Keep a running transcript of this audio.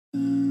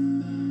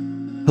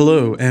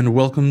Hello, and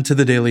welcome to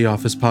the Daily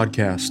Office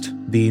Podcast,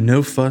 the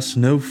No Fuss,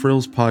 No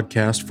Frills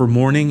podcast for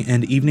morning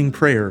and evening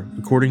prayer,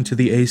 according to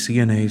the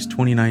ACNA's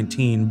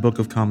 2019 Book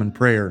of Common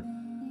Prayer.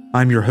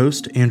 I'm your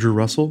host, Andrew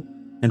Russell,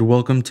 and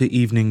welcome to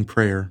evening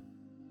prayer.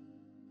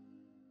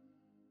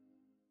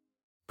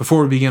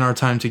 Before we begin our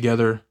time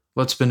together,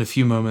 let's spend a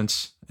few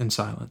moments in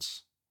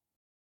silence.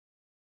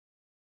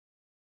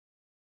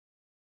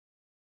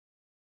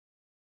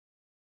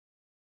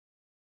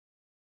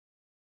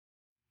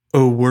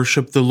 O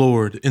worship the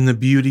Lord in the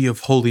beauty of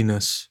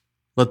holiness.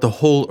 Let the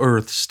whole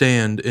earth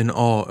stand in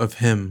awe of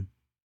him.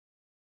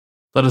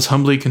 Let us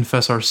humbly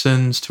confess our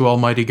sins to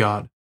Almighty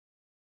God.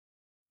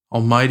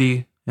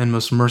 Almighty and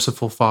most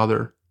merciful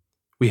Father,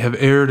 we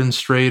have erred and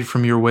strayed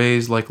from your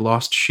ways like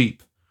lost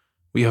sheep.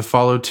 We have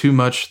followed too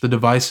much the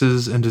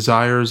devices and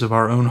desires of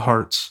our own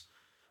hearts.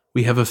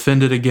 We have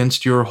offended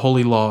against your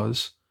holy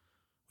laws.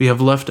 We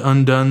have left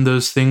undone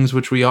those things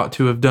which we ought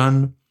to have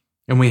done,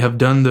 and we have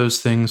done those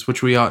things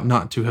which we ought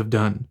not to have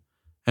done.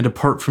 And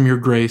apart from your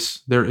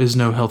grace, there is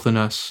no health in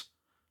us.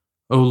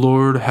 O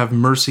Lord, have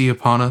mercy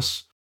upon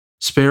us.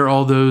 Spare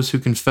all those who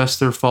confess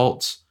their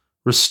faults.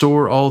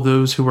 Restore all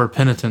those who are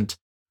penitent,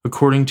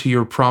 according to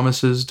your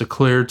promises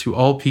declared to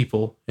all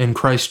people in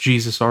Christ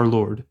Jesus our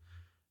Lord.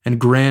 And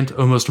grant,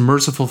 O most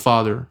merciful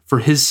Father, for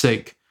his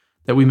sake,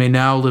 that we may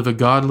now live a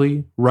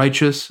godly,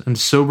 righteous, and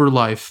sober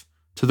life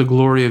to the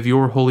glory of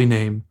your holy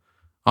name.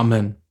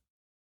 Amen.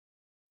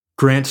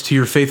 Grant to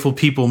your faithful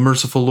people,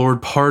 merciful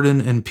Lord, pardon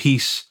and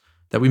peace,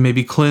 that we may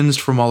be cleansed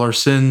from all our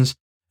sins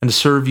and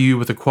serve you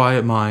with a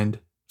quiet mind,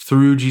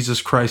 through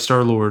Jesus Christ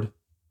our Lord.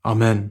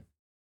 Amen.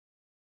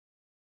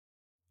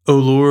 O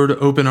Lord,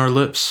 open our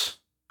lips,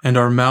 and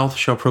our mouth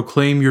shall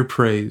proclaim your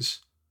praise.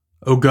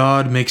 O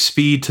God, make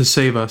speed to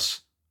save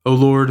us. O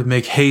Lord,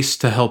 make haste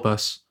to help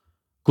us.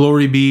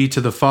 Glory be to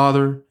the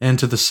Father, and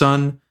to the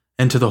Son,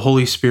 and to the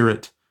Holy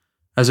Spirit,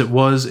 as it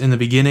was in the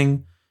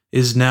beginning,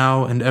 is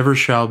now, and ever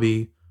shall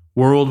be,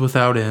 world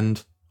without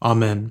end.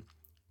 Amen.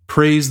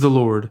 Praise the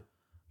Lord.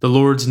 The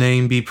Lord's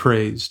name be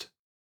praised.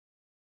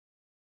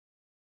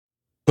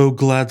 O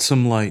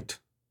gladsome light,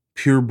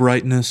 pure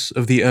brightness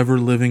of the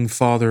ever-living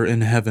Father in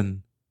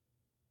heaven,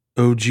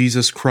 O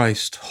Jesus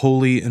Christ,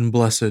 holy and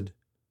blessed,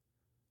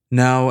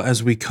 now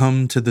as we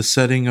come to the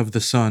setting of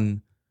the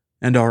sun,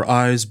 and our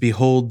eyes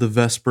behold the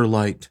vesper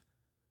light,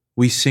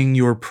 we sing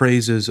your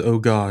praises, O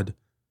God,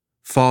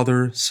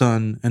 Father,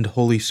 Son, and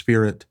Holy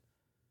Spirit.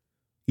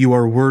 You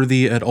are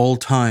worthy at all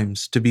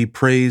times to be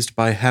praised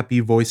by happy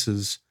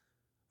voices,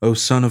 O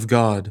Son of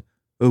God,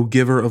 O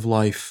Giver of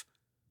life,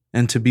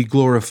 and to be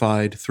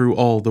glorified through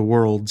all the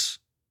worlds.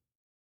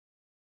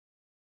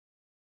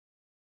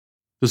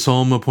 The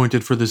psalm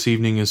appointed for this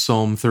evening is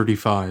Psalm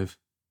 35.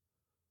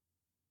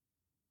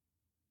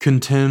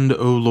 Contend,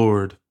 O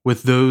Lord,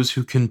 with those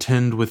who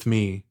contend with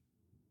me,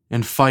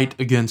 and fight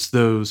against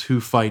those who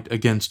fight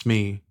against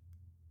me.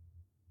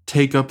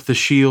 Take up the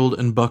shield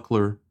and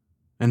buckler,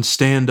 and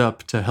stand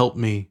up to help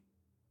me.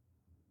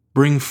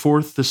 Bring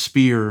forth the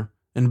spear,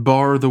 and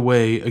bar the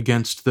way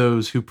against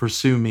those who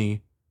pursue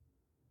me.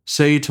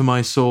 Say to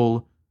my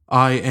soul,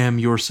 I am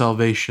your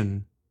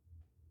salvation.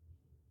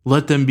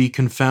 Let them be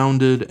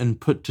confounded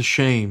and put to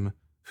shame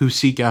who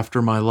seek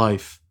after my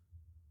life.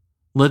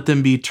 Let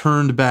them be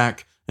turned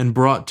back and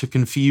brought to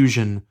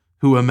confusion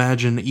who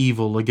imagine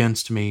evil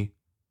against me.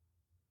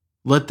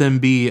 Let them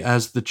be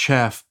as the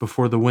chaff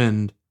before the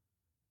wind,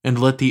 and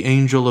let the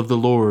angel of the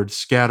Lord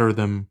scatter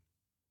them.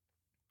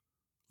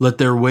 Let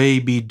their way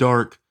be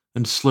dark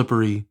and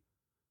slippery,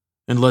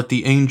 and let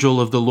the angel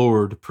of the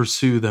Lord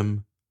pursue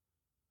them.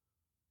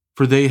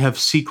 For they have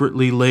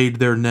secretly laid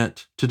their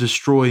net to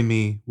destroy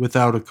me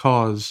without a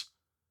cause.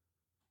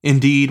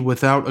 Indeed,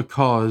 without a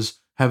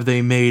cause have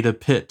they made a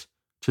pit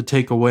to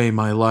take away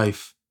my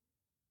life.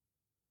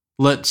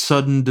 Let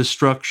sudden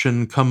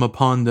destruction come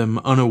upon them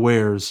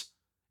unawares,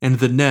 and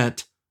the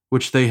net,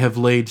 which they have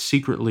laid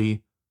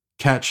secretly,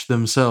 catch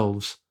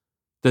themselves,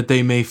 that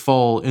they may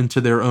fall into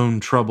their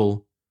own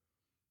trouble.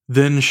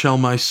 Then shall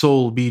my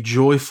soul be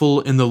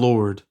joyful in the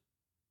Lord.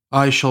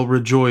 I shall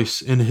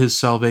rejoice in his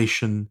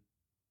salvation.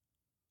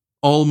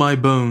 All my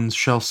bones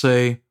shall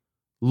say,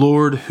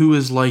 Lord, who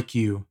is like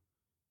you?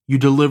 You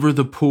deliver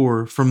the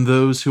poor from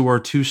those who are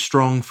too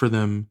strong for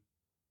them.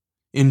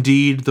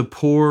 Indeed, the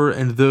poor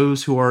and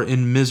those who are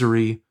in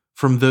misery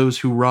from those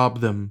who rob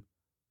them.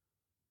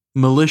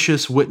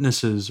 Malicious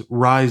witnesses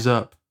rise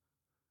up.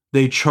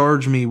 They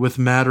charge me with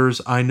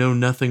matters I know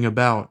nothing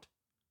about.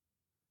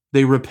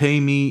 They repay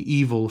me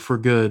evil for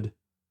good,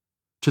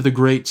 to the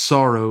great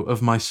sorrow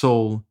of my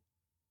soul.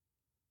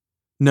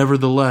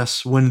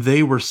 Nevertheless, when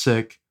they were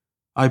sick,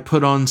 I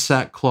put on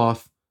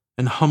sackcloth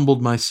and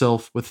humbled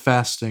myself with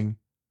fasting.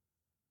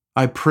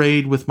 I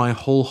prayed with my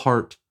whole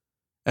heart,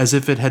 as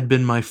if it had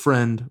been my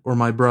friend or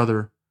my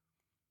brother.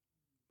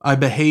 I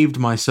behaved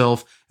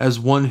myself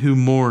as one who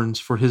mourns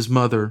for his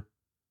mother.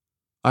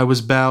 I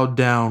was bowed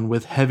down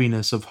with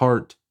heaviness of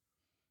heart.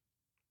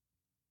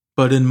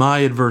 But in my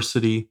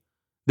adversity,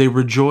 they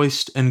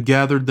rejoiced and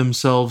gathered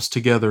themselves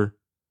together.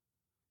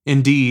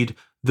 Indeed,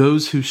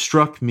 Those who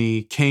struck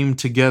me came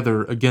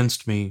together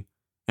against me,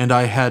 and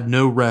I had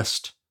no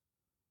rest.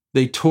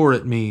 They tore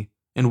at me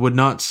and would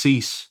not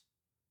cease.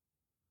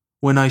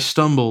 When I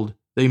stumbled,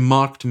 they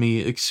mocked me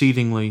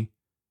exceedingly,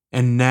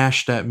 and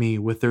gnashed at me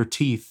with their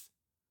teeth.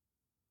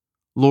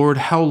 Lord,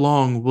 how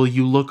long will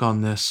you look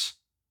on this?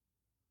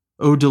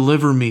 O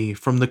deliver me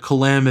from the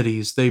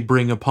calamities they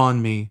bring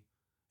upon me,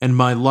 and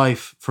my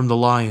life from the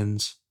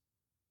lions.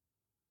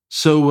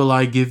 So will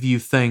I give you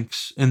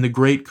thanks in the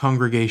great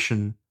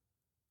congregation.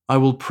 I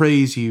will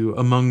praise you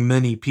among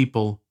many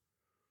people.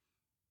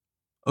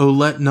 O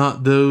let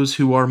not those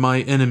who are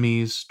my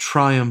enemies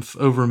triumph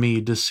over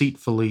me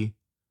deceitfully.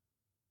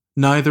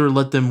 Neither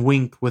let them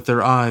wink with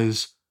their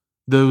eyes,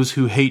 those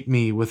who hate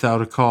me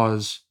without a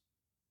cause.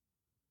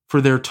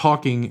 For their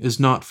talking is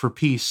not for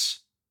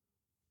peace,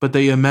 but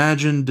they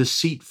imagine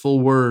deceitful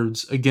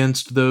words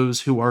against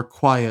those who are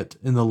quiet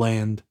in the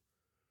land.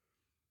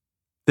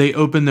 They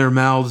open their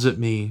mouths at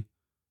me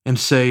and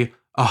say,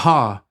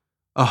 Aha,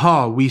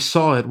 aha, we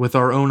saw it with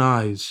our own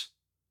eyes.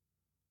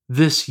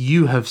 This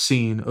you have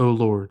seen, O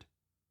Lord.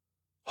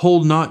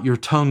 Hold not your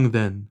tongue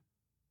then.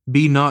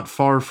 Be not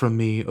far from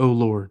me, O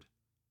Lord.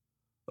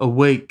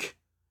 Awake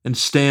and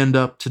stand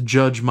up to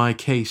judge my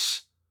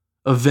case.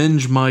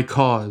 Avenge my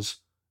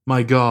cause,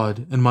 my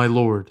God and my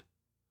Lord.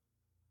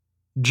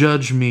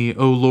 Judge me,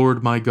 O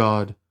Lord my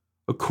God,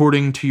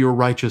 according to your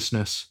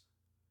righteousness,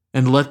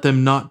 and let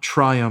them not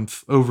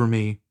triumph over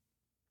me.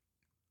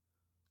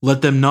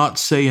 Let them not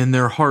say in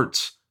their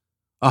hearts,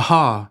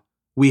 Aha,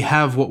 we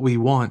have what we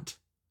want.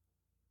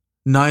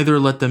 Neither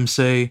let them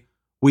say,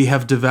 We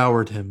have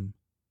devoured him.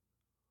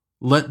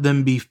 Let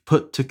them be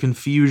put to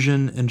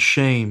confusion and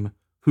shame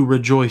who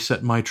rejoice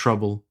at my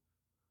trouble.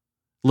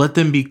 Let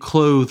them be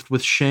clothed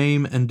with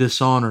shame and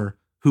dishonor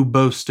who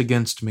boast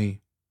against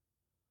me.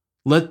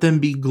 Let them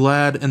be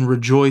glad and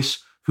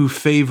rejoice who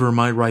favor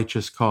my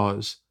righteous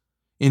cause.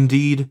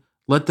 Indeed,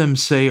 let them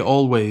say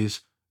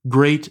always,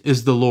 Great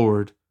is the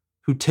Lord,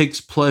 who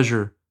takes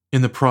pleasure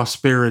in the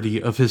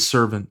prosperity of his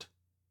servant.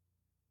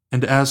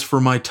 And as for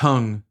my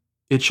tongue,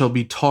 it shall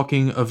be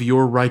talking of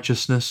your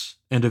righteousness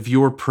and of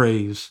your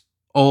praise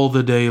all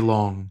the day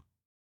long.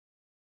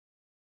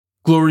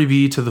 Glory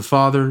be to the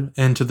Father,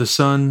 and to the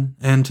Son,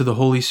 and to the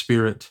Holy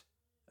Spirit,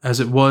 as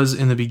it was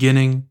in the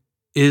beginning,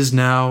 is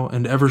now,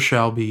 and ever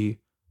shall be,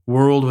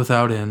 world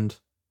without end.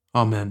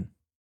 Amen.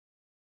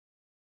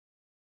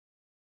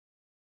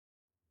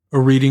 A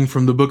reading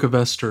from the book of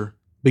Esther,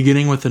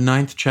 beginning with the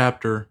 9th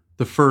chapter,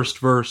 the 1st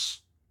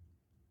verse.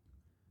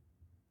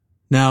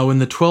 Now in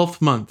the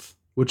 12th month,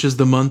 which is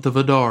the month of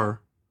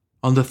Adar,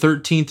 on the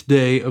 13th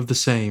day of the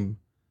same,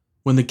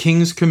 when the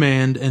king's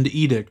command and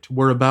edict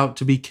were about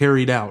to be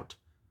carried out,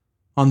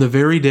 on the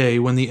very day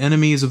when the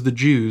enemies of the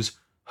Jews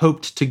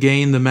hoped to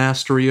gain the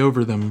mastery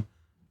over them,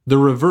 the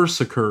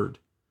reverse occurred.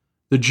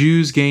 The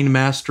Jews gained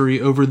mastery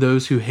over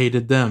those who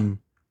hated them.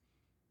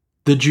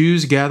 The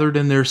Jews gathered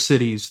in their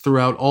cities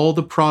throughout all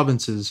the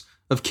provinces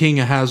of King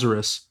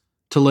Ahasuerus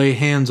to lay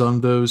hands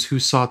on those who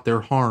sought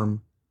their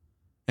harm.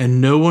 And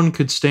no one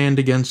could stand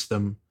against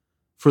them,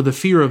 for the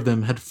fear of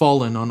them had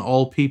fallen on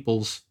all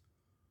peoples.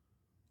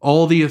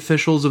 All the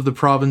officials of the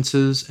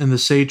provinces and the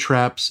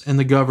satraps and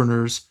the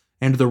governors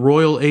and the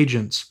royal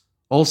agents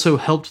also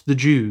helped the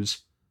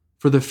Jews,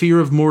 for the fear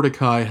of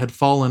Mordecai had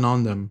fallen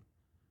on them.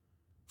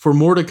 For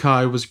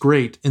Mordecai was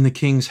great in the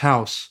king's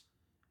house,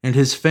 and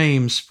his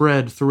fame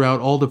spread throughout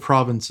all the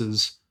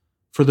provinces,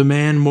 for the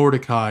man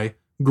Mordecai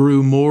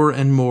grew more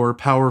and more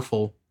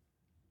powerful.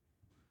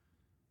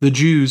 The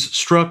Jews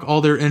struck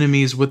all their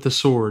enemies with the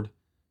sword,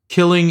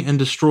 killing and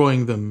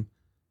destroying them,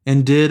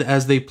 and did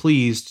as they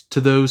pleased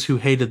to those who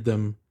hated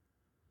them.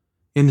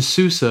 In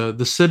Susa,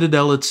 the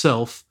citadel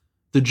itself,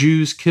 the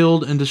Jews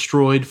killed and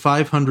destroyed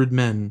 500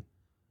 men,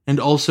 and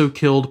also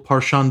killed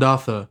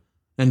Parshandatha,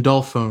 and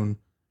Dalphon,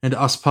 and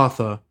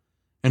Aspatha,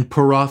 and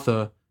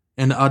Poratha,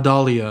 and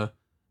Adalia,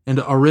 and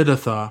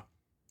Aridatha,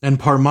 and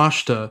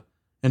Parmashta,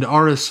 and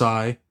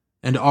Arisai,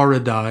 and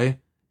Aridai,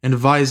 and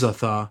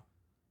Vizatha,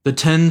 the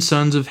 10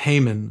 sons of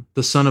Haman,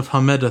 the son of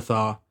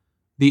Hammedatha,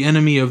 the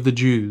enemy of the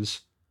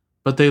Jews,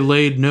 but they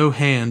laid no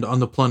hand on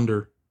the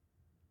plunder.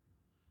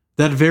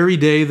 That very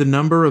day the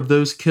number of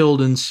those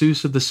killed in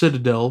Susa the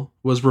citadel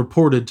was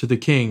reported to the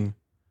king.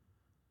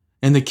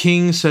 And the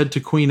king said to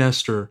Queen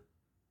Esther,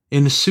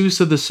 In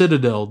Susa the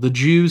citadel the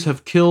Jews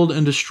have killed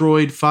and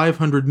destroyed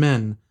 500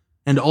 men,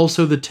 and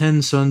also the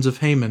 10 sons of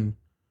Haman.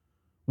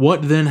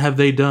 What then have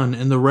they done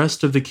in the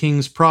rest of the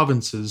king's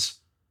provinces?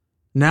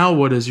 Now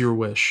what is your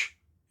wish?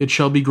 It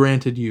shall be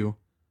granted you.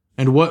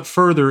 And what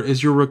further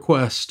is your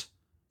request?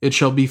 It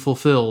shall be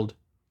fulfilled.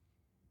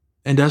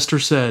 And Esther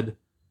said,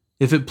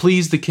 If it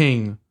please the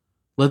king,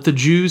 let the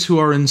Jews who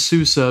are in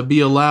Susa be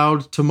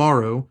allowed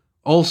tomorrow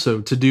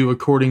also to do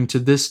according to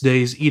this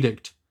day's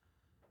edict,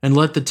 and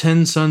let the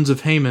 10 sons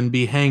of Haman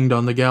be hanged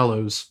on the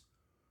gallows.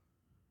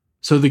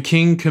 So the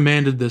king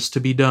commanded this to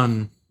be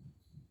done.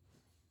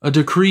 A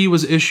decree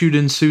was issued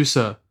in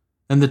Susa,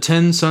 and the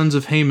 10 sons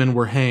of Haman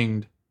were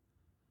hanged.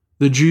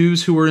 The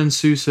Jews who were in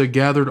Susa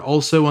gathered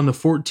also on the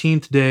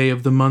 14th day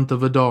of the month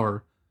of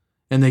Adar,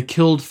 and they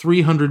killed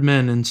 300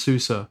 men in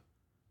Susa,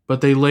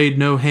 but they laid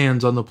no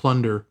hands on the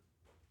plunder.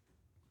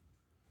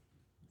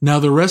 Now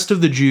the rest of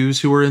the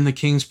Jews who were in the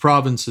king's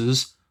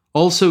provinces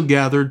also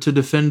gathered to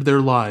defend their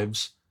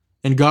lives,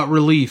 and got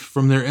relief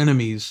from their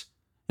enemies,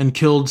 and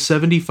killed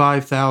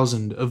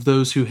 75,000 of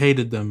those who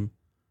hated them,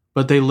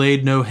 but they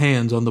laid no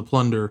hands on the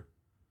plunder.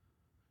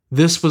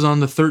 This was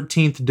on the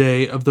 13th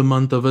day of the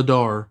month of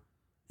Adar,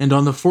 and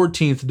on the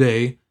 14th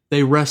day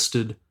they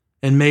rested,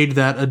 and made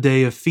that a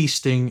day of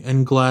feasting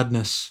and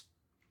gladness.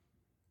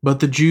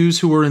 But the Jews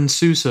who were in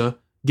Susa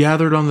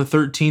gathered on the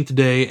 13th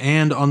day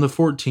and on the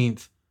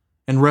 14th,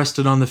 and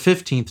rested on the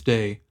 15th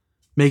day,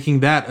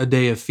 making that a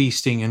day of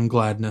feasting and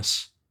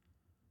gladness.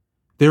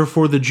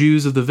 Therefore the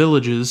Jews of the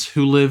villages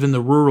who live in the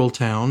rural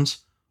towns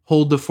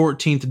hold the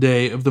 14th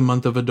day of the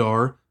month of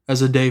Adar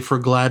as a day for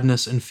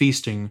gladness and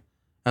feasting,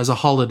 as a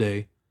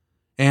holiday,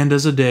 and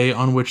as a day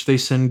on which they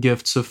send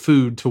gifts of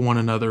food to one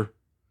another.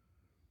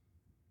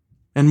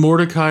 And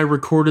Mordecai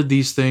recorded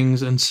these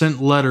things and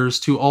sent letters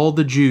to all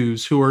the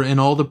Jews who are in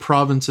all the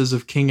provinces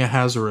of King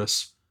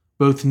Ahasuerus,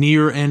 both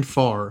near and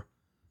far,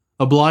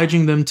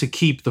 obliging them to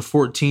keep the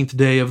 14th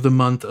day of the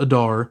month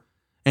Adar,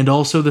 and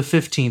also the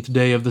 15th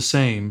day of the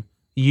same,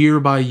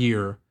 year by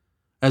year,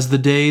 as the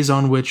days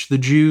on which the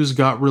Jews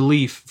got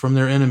relief from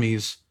their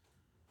enemies,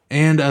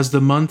 and as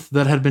the month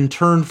that had been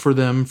turned for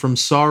them from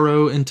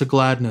sorrow into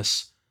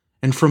gladness,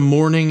 and from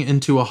mourning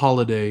into a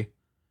holiday,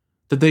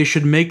 that they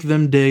should make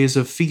them days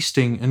of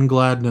feasting and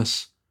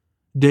gladness,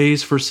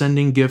 days for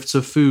sending gifts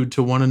of food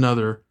to one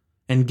another,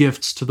 and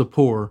gifts to the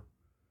poor.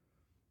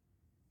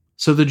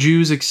 So the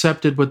Jews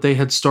accepted what they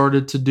had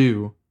started to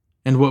do,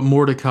 and what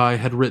Mordecai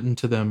had written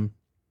to them.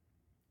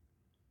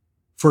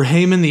 For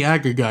Haman the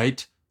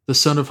Agagite, the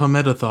son of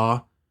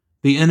Hammedatha,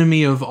 the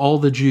enemy of all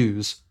the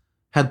Jews,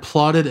 had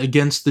plotted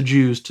against the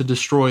Jews to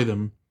destroy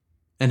them,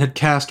 and had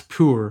cast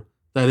pur,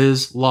 that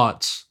is,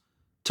 lots,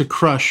 to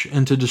crush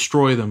and to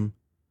destroy them.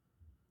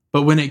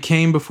 But when it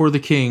came before the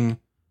king,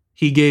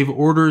 he gave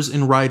orders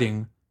in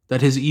writing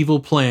that his evil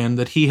plan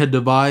that he had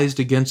devised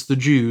against the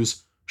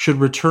Jews should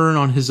return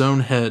on his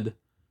own head,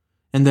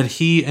 and that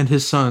he and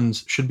his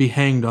sons should be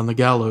hanged on the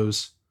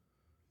gallows.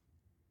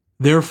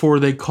 Therefore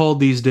they called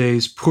these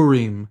days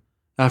Purim,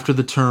 after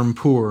the term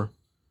Pur.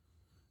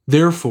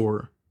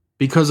 Therefore,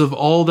 because of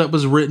all that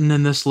was written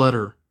in this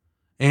letter,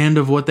 and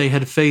of what they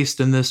had faced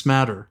in this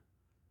matter,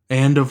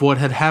 and of what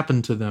had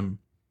happened to them,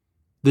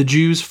 the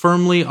Jews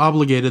firmly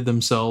obligated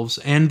themselves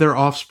and their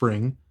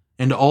offspring,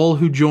 and all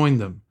who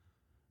joined them,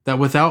 that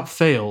without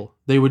fail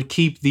they would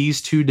keep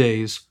these 2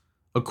 days,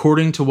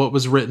 according to what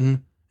was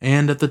written,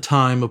 and at the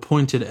time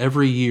appointed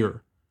every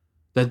year,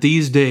 that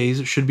these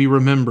days should be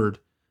remembered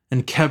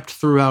and kept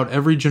throughout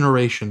every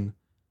generation,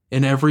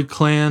 in every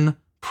clan,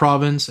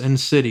 province,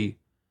 and city,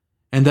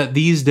 and that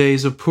these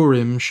days of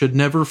Purim should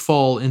never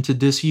fall into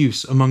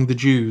disuse among the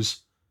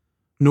Jews,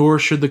 nor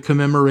should the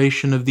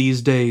commemoration of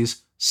these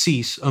days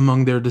cease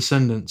among their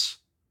descendants.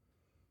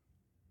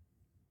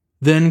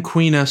 Then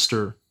Queen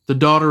Esther, the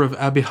daughter of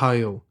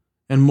Abihail,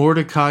 and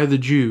Mordecai the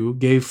Jew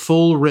gave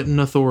full written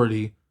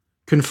authority,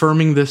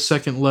 confirming this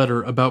second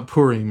letter about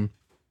Purim.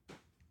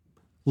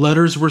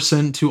 Letters were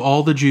sent to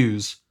all the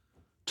Jews,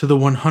 to the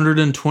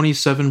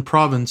 127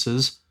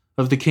 provinces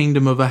of the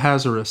kingdom of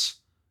Ahasuerus,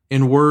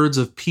 in words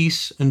of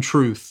peace and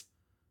truth,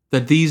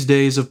 that these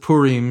days of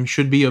Purim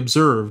should be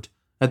observed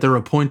at their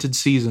appointed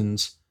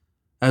seasons,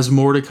 as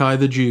Mordecai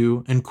the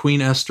Jew and Queen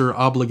Esther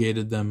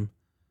obligated them,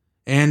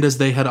 and as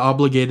they had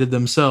obligated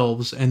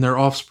themselves and their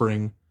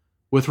offspring,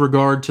 with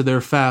regard to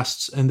their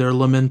fasts and their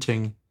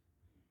lamenting.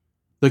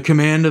 The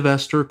command of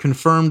Esther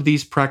confirmed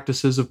these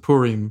practices of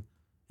Purim,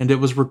 and it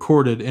was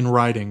recorded in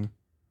writing.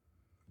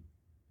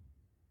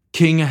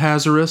 King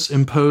Ahasuerus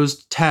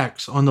imposed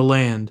tax on the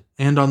land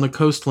and on the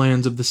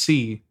coastlands of the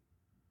sea,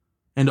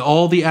 and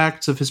all the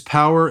acts of his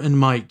power and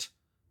might,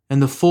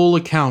 and the full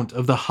account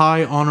of the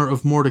high honor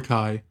of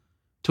Mordecai,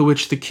 to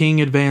which the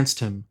king advanced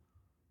him,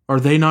 are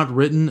they not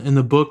written in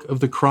the book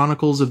of the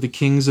Chronicles of the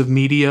kings of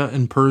Media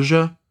and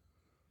Persia?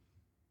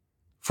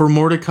 For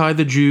Mordecai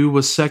the Jew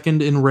was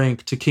second in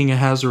rank to King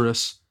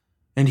Ahasuerus,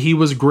 and he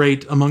was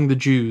great among the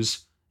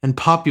Jews, and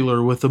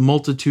popular with the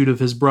multitude of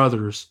his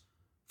brothers,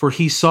 for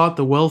he sought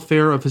the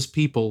welfare of his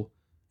people,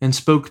 and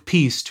spoke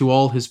peace to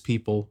all his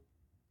people.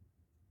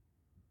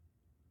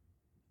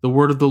 The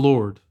word of the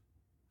Lord.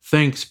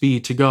 Thanks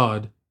be to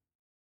God.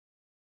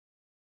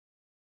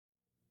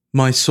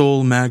 My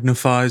soul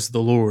magnifies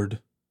the Lord,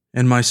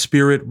 and my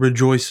spirit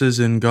rejoices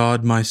in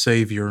God my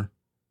Savior,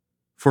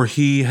 for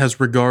he has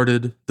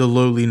regarded the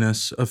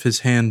lowliness of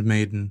his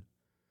handmaiden.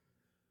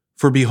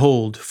 For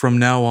behold, from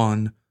now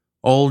on,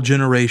 all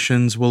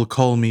generations will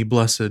call me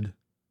blessed.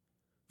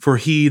 For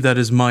he that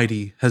is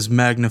mighty has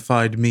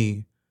magnified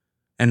me,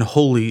 and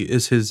holy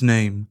is his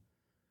name.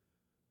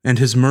 And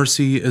his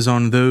mercy is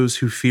on those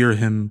who fear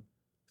him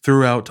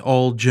throughout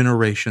all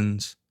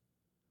generations.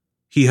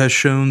 He has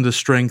shown the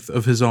strength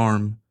of his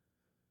arm.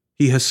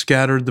 He has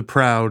scattered the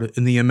proud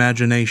in the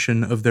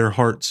imagination of their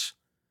hearts.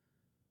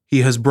 He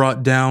has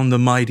brought down the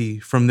mighty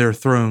from their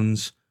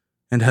thrones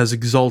and has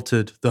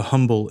exalted the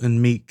humble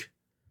and meek.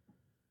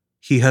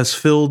 He has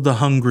filled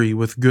the hungry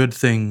with good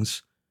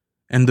things,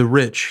 and the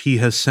rich he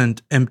has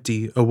sent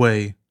empty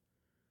away.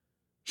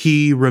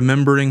 He,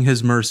 remembering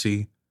his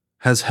mercy,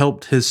 has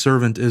helped his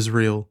servant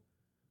Israel,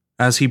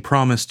 as he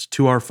promised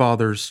to our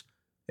fathers,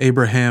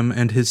 Abraham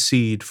and his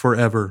seed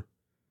forever.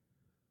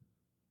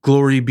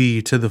 Glory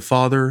be to the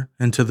Father,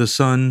 and to the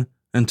Son,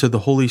 and to the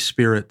Holy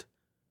Spirit,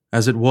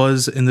 as it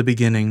was in the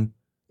beginning,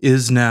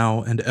 is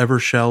now, and ever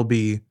shall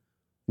be,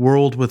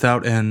 world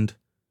without end.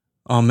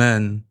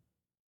 Amen.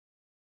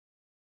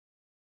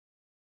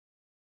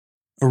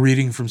 A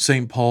reading from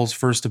St. Paul's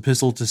first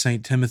epistle to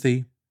St.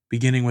 Timothy,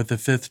 beginning with the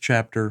 5th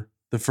chapter,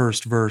 the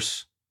 1st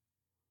verse.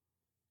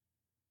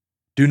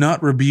 Do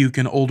not rebuke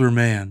an older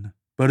man,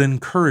 but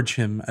encourage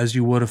him as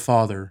you would a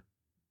father,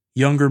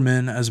 younger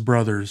men as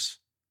brothers,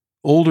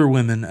 older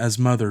women as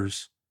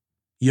mothers,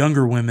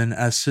 younger women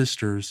as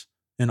sisters,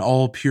 in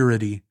all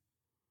purity.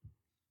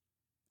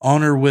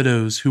 Honor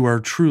widows who are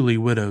truly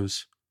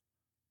widows.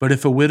 But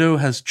if a widow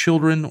has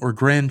children or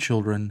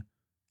grandchildren,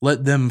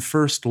 let them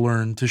first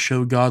learn to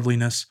show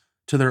godliness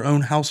to their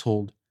own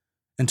household,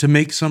 and to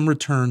make some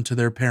return to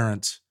their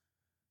parents,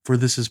 for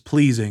this is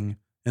pleasing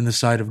in the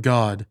sight of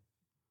God.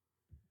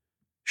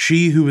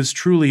 She who is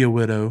truly a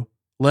widow,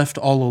 left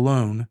all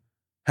alone,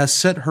 has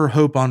set her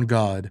hope on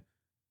God,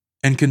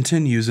 and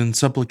continues in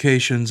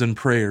supplications and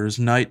prayers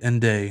night and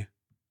day.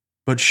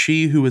 But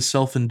she who is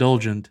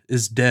self-indulgent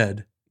is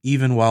dead,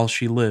 even while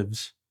she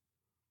lives.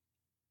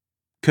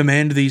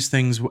 Command these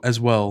things as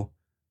well,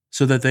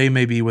 so that they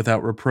may be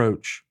without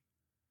reproach.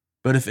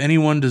 But if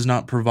anyone does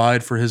not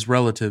provide for his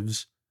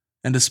relatives,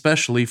 and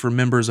especially for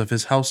members of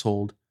his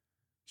household,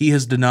 he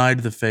has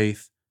denied the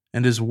faith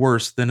and is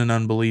worse than an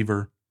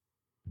unbeliever.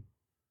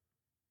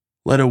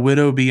 Let a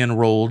widow be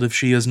enrolled if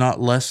she is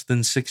not less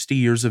than 60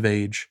 years of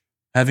age,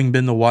 having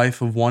been the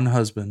wife of one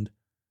husband,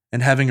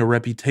 and having a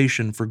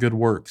reputation for good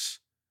works.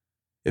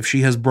 If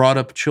she has brought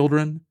up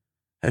children,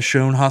 has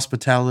shown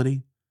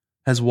hospitality,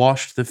 has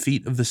washed the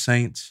feet of the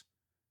saints,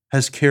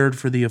 has cared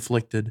for the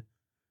afflicted,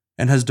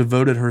 and has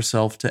devoted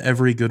herself to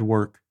every good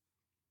work.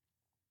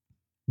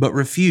 But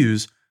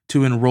refuse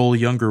to enroll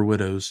younger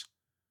widows,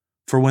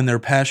 for when their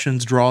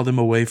passions draw them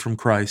away from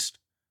Christ,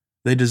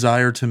 they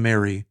desire to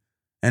marry,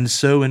 and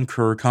so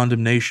incur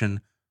condemnation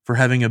for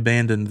having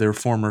abandoned their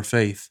former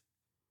faith.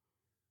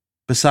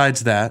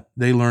 Besides that,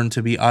 they learn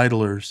to be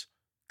idlers,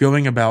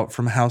 going about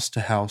from house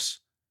to house,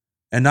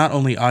 and not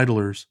only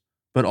idlers,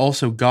 but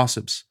also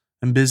gossips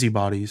and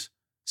busybodies,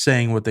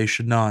 saying what they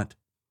should not.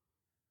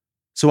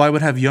 So I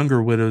would have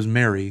younger widows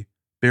marry,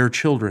 bear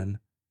children,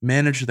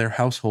 manage their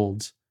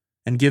households,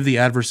 and give the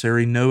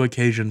adversary no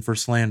occasion for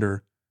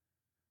slander.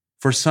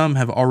 For some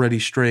have already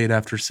strayed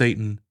after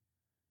Satan.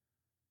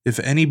 If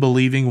any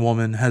believing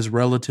woman has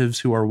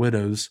relatives who are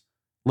widows,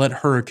 let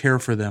her care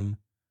for them.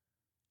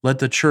 Let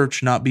the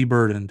church not be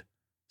burdened,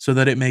 so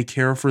that it may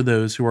care for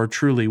those who are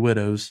truly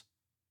widows.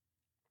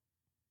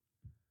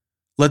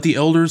 Let the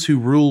elders who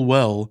rule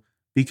well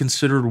be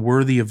considered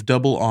worthy of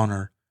double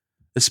honor,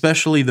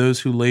 especially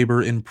those who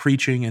labor in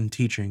preaching and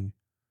teaching.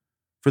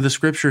 For the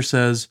Scripture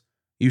says,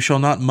 "You shall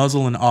not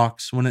muzzle an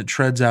ox when it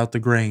treads out the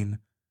grain,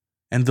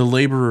 and the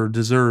laborer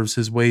deserves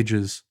his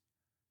wages."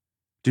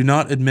 Do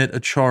not admit a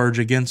charge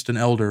against an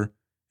elder,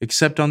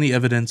 except on the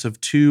evidence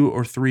of 2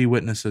 or 3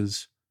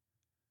 witnesses.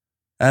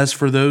 As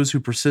for those who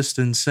persist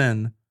in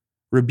sin,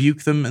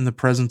 rebuke them in the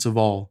presence of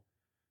all,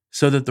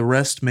 so that the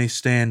rest may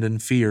stand in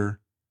fear.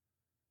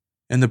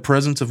 In the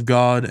presence of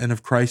God and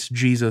of Christ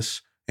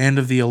Jesus and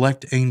of the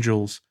elect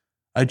angels,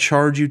 I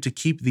charge you to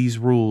keep these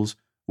rules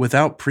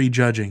without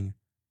prejudging,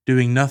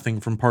 doing nothing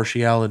from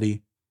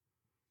partiality.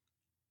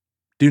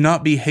 Do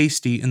not be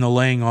hasty in the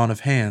laying on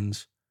of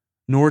hands,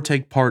 nor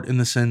take part in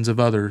the sins of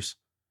others.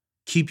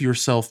 Keep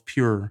yourself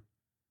pure.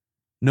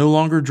 No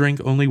longer drink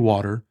only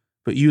water,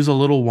 but use a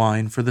little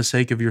wine for the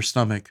sake of your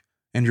stomach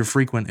and your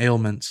frequent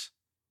ailments.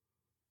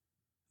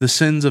 The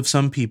sins of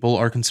some people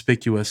are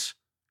conspicuous,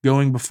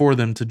 going before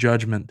them to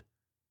judgment,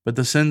 but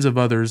the sins of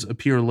others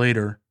appear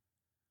later.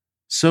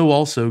 So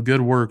also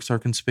good works are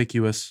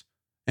conspicuous,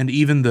 and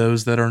even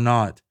those that are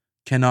not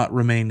cannot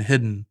remain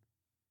hidden.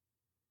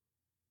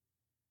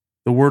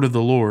 The word of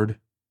the Lord.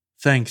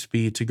 Thanks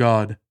be to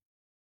God.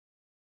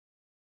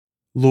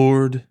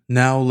 Lord,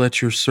 now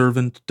let your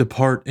servant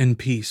depart in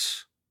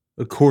peace,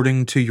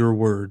 according to your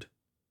word.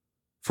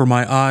 For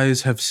my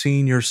eyes have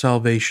seen your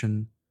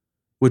salvation,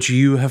 which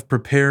you have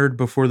prepared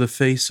before the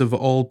face of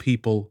all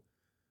people,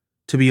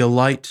 to be a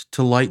light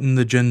to lighten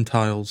the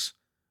Gentiles,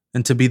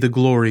 and to be the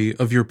glory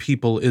of your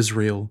people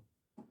Israel.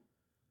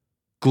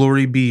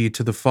 Glory be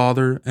to the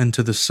Father, and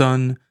to the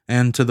Son,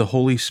 and to the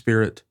Holy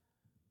Spirit,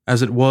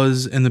 as it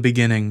was in the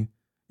beginning,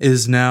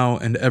 is now,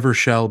 and ever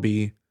shall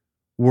be,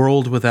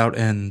 world without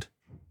end.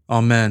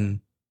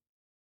 Amen.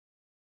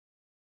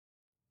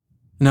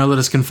 Now let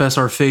us confess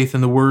our faith in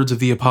the words of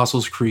the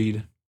Apostles'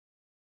 Creed.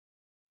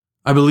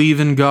 I believe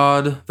in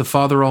God, the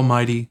Father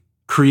Almighty,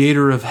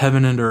 Creator of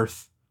heaven and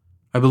earth.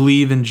 I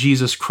believe in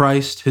Jesus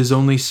Christ, his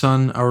only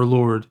Son, our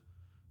Lord.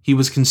 He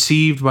was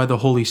conceived by the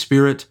Holy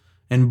Spirit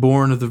and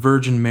born of the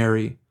Virgin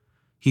Mary.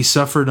 He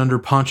suffered under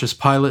Pontius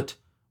Pilate,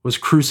 was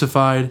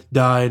crucified,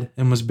 died,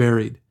 and was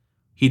buried.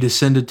 He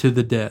descended to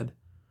the dead.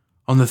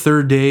 On the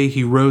third day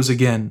he rose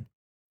again.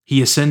 He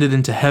ascended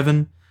into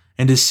heaven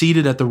and is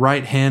seated at the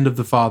right hand of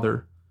the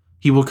Father.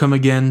 He will come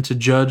again to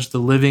judge the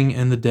living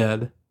and the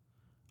dead.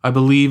 I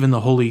believe in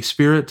the Holy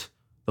Spirit,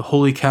 the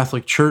Holy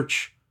Catholic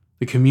Church,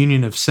 the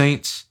communion of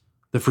saints,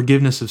 the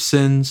forgiveness of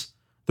sins,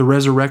 the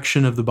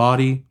resurrection of the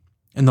body,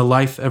 and the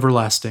life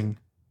everlasting.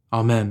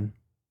 Amen.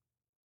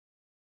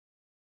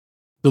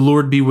 The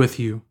Lord be with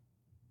you,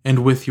 and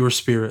with your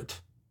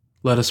spirit.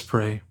 Let us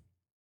pray.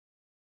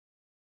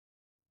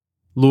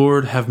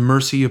 Lord, have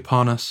mercy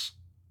upon us.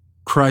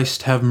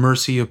 Christ, have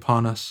mercy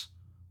upon us.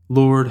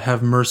 Lord,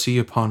 have mercy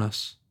upon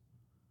us.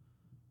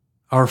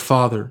 Our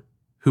Father,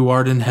 who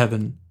art in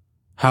heaven,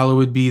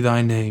 hallowed be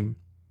thy name.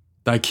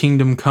 Thy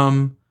kingdom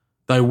come,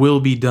 thy will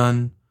be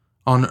done,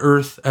 on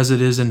earth as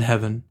it is in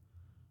heaven.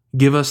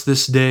 Give us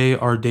this day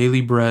our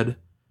daily bread,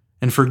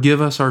 and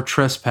forgive us our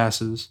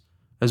trespasses,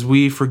 as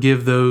we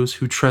forgive those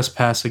who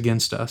trespass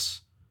against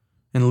us.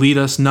 And lead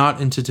us not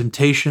into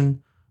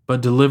temptation,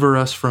 but deliver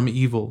us from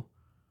evil.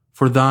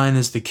 For thine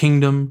is the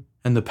kingdom,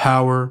 and the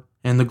power,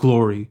 and the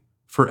glory,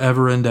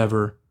 forever and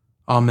ever.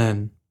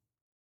 Amen.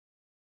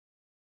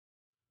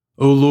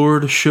 O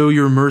Lord, show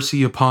your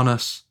mercy upon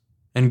us,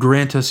 and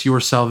grant us your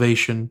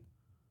salvation.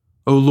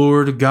 O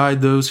Lord,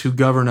 guide those who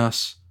govern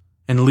us,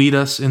 and lead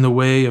us in the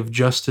way of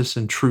justice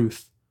and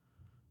truth.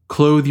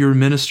 Clothe your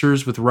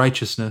ministers with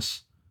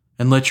righteousness,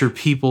 and let your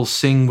people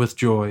sing with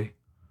joy.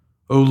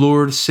 O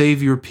Lord,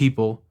 save your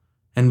people,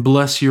 and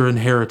bless your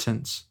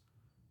inheritance.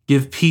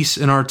 Give peace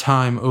in our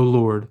time, O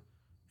Lord,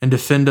 and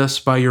defend us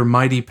by your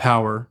mighty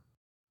power.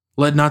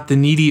 Let not the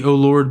needy, O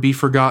Lord, be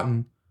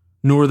forgotten,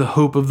 nor the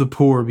hope of the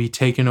poor be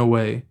taken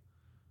away.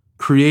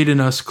 Create in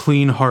us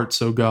clean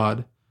hearts, O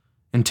God,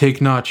 and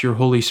take not your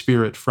Holy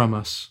Spirit from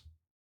us.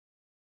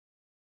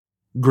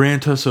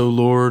 Grant us, O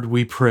Lord,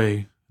 we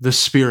pray, the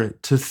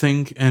Spirit to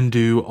think and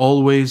do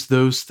always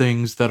those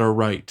things that are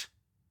right,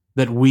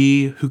 that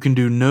we, who can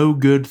do no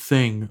good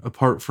thing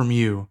apart from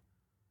you,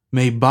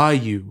 may by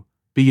you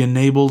be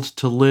enabled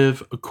to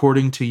live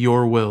according to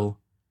your will.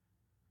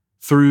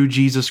 Through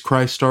Jesus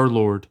Christ our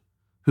Lord,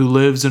 who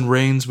lives and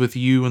reigns with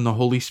you in the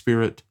Holy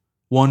Spirit,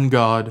 one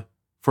God,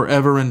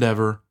 forever and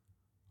ever.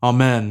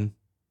 Amen.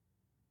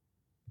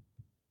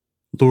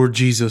 Lord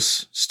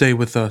Jesus, stay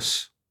with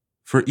us,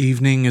 for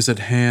evening is at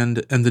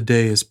hand and the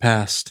day is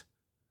past.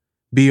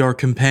 Be our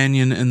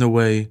companion in the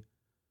way,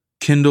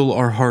 kindle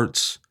our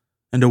hearts,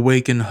 and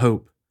awaken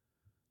hope,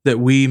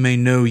 that we may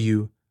know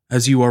you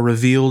as you are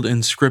revealed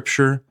in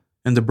Scripture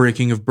and the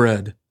breaking of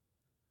bread.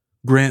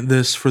 Grant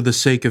this for the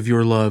sake of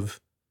your love.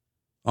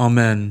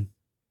 Amen.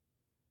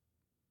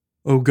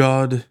 O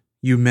God,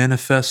 you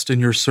manifest in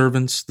your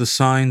servants the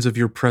signs of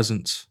your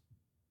presence.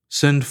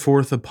 Send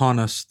forth upon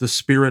us the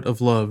Spirit of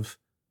love,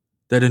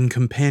 that in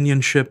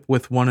companionship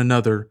with one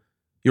another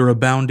your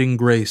abounding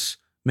grace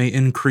may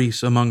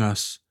increase among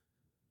us.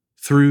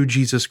 Through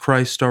Jesus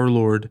Christ our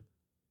Lord.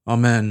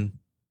 Amen.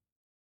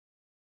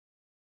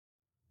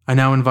 I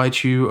now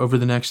invite you over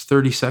the next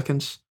 30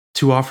 seconds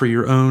to offer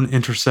your own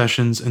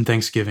intercessions and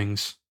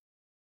thanksgivings.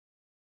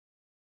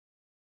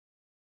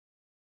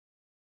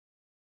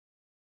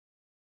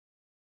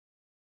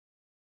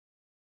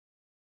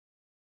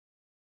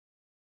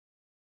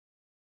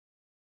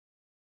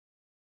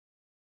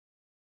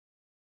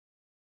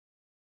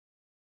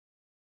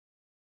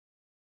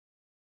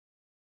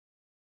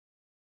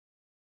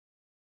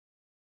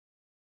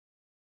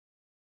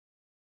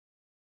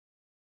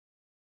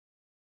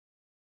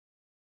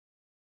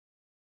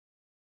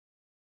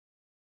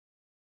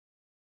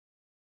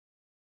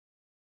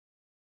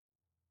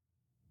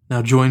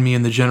 Now join me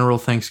in the general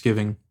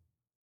thanksgiving.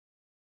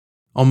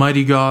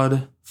 Almighty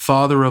God,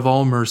 Father of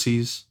all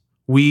mercies,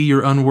 we,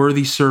 your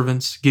unworthy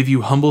servants, give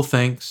you humble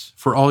thanks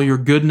for all your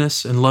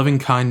goodness and loving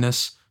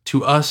kindness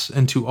to us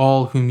and to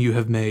all whom you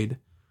have made.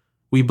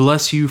 We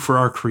bless you for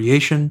our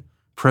creation,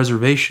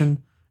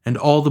 preservation, and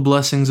all the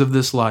blessings of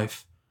this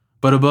life,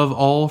 but above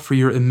all for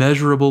your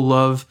immeasurable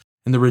love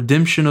and the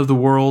redemption of the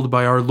world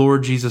by our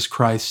Lord Jesus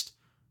Christ,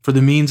 for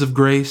the means of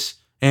grace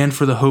and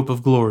for the hope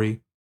of glory.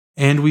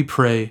 And we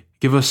pray,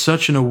 give us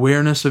such an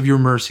awareness of your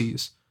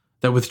mercies,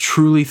 that with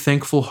truly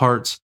thankful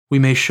hearts we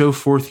may show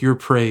forth your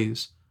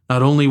praise,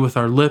 not only with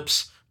our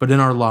lips, but in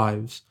our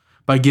lives,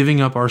 by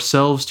giving up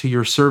ourselves to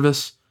your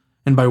service,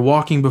 and by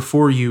walking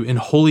before you in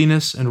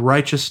holiness and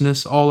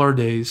righteousness all our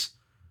days.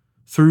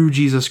 Through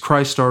Jesus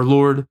Christ our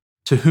Lord,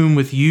 to whom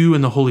with you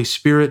and the Holy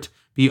Spirit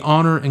be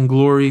honor and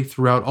glory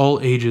throughout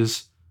all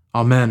ages.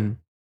 Amen.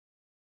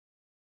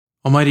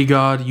 Almighty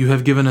God, you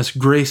have given us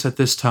grace at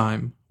this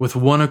time, with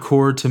one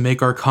accord to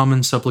make our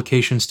common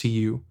supplications to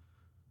you.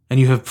 And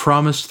you have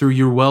promised through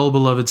your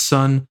well-beloved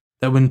Son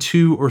that when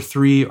 2 or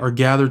 3 are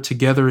gathered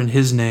together in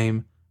his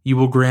name, you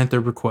will grant their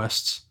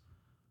requests.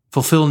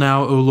 Fulfill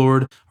now, O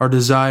Lord, our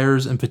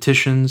desires and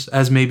petitions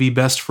as may be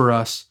best for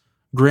us,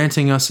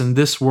 granting us in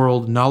this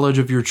world knowledge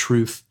of your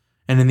truth,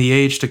 and in the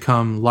age to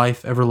come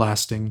life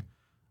everlasting.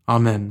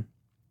 Amen.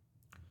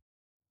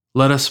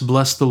 Let us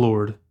bless the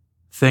Lord.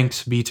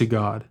 Thanks be to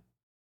God.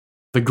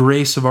 The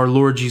grace of our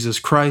Lord Jesus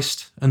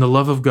Christ, and the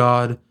love of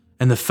God,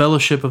 and the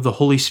fellowship of the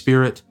Holy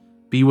Spirit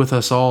be with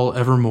us all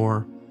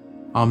evermore.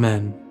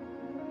 Amen.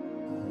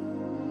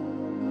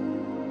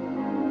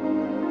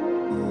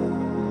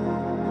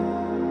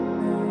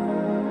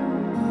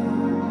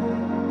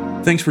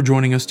 Thanks for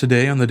joining us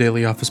today on the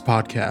Daily Office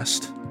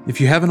Podcast. If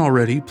you haven't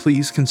already,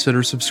 please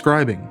consider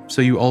subscribing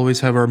so you always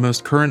have our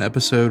most current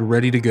episode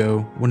ready to go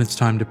when it's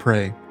time to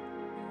pray.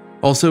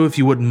 Also, if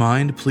you wouldn't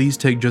mind, please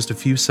take just a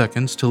few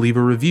seconds to leave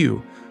a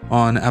review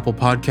on Apple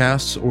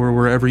Podcasts or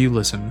wherever you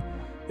listen.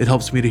 It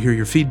helps me to hear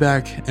your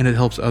feedback, and it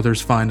helps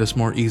others find us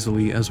more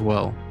easily as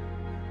well.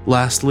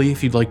 Lastly,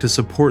 if you'd like to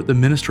support the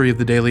ministry of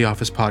the Daily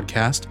Office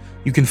Podcast,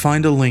 you can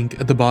find a link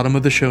at the bottom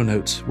of the show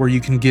notes where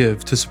you can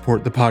give to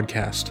support the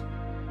podcast.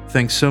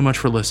 Thanks so much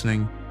for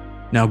listening.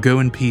 Now go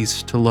in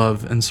peace to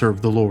love and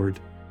serve the Lord.